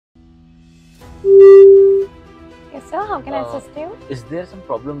Yes, sir. How can I assist you? Is there some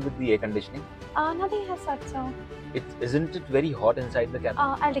problem with the air conditioning? Nothing has such, sir. Isn't it very hot inside the cabin?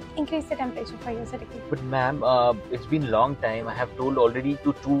 I'll increase the temperature for you, sir. But ma'am, it's been a long time. I have told already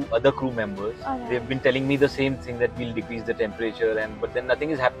to 2 other crew members. Alright. They've been telling me the same thing, that we'll decrease the temperature, but then nothing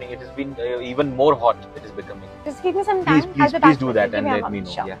is happening. It has been even more hot. It is becoming. Just give me some time. Please do that and let me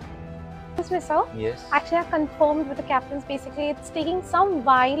know. Sure. Yeah. Excuse me, sir. Yes. Actually, I've confirmed with the captains. Basically, it's taking some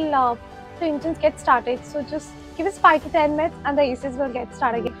while the engines get started. So just give us 5 to 10 minutes and the ACs will get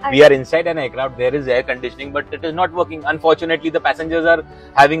started again. We are inside an aircraft. There is air conditioning, but it is not working. Unfortunately, the passengers are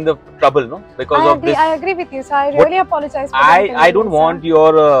having the trouble, no? Because of this. I agree with you, sir. I really apologize for I don't want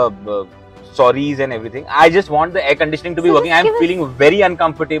your sorries and everything. I just want the air conditioning to be working. I am feeling very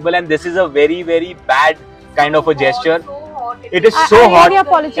uncomfortable, and this is a very, very bad kind of a gesture. It is so hot.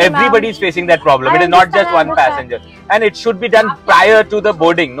 Everybody is facing that problem. It is not just one passenger, and it should be done prior to the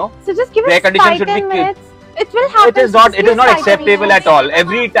boarding, no? So just give us 5 to 10 minutes. It will happen. It is not acceptable at all.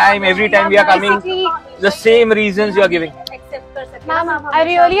 Every time we are coming, the same reasons you are giving. Ma'am, I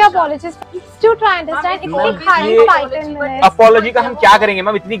really apologize. Please do try and understand. It will take 5 to 10 minutes. Apology का हम क्या करेंगे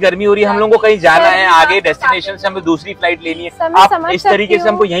ma'am? इतनी गर्मी हो रही है, हम लोगों को कहीं जाना है, आगे डेस्टिनेशन से हमें दूसरी फ्लाइट लेनी है. आप इस तरीके से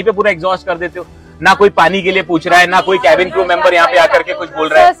हमको यहीं पे पूरा एग्जॉस्ट कर देते हो. ना कोई पानी के लिए पूछ रहा है, ना कोई कैबिन क्रू मेंबर यहाँ पे आकर के कुछ बोल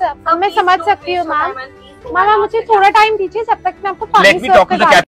रहा है. मैं समझ सकती हूँ मैम. मैम मुझे थोड़ा टाइम दीजिए, जब तक मैं आपको पानी सर्व करवा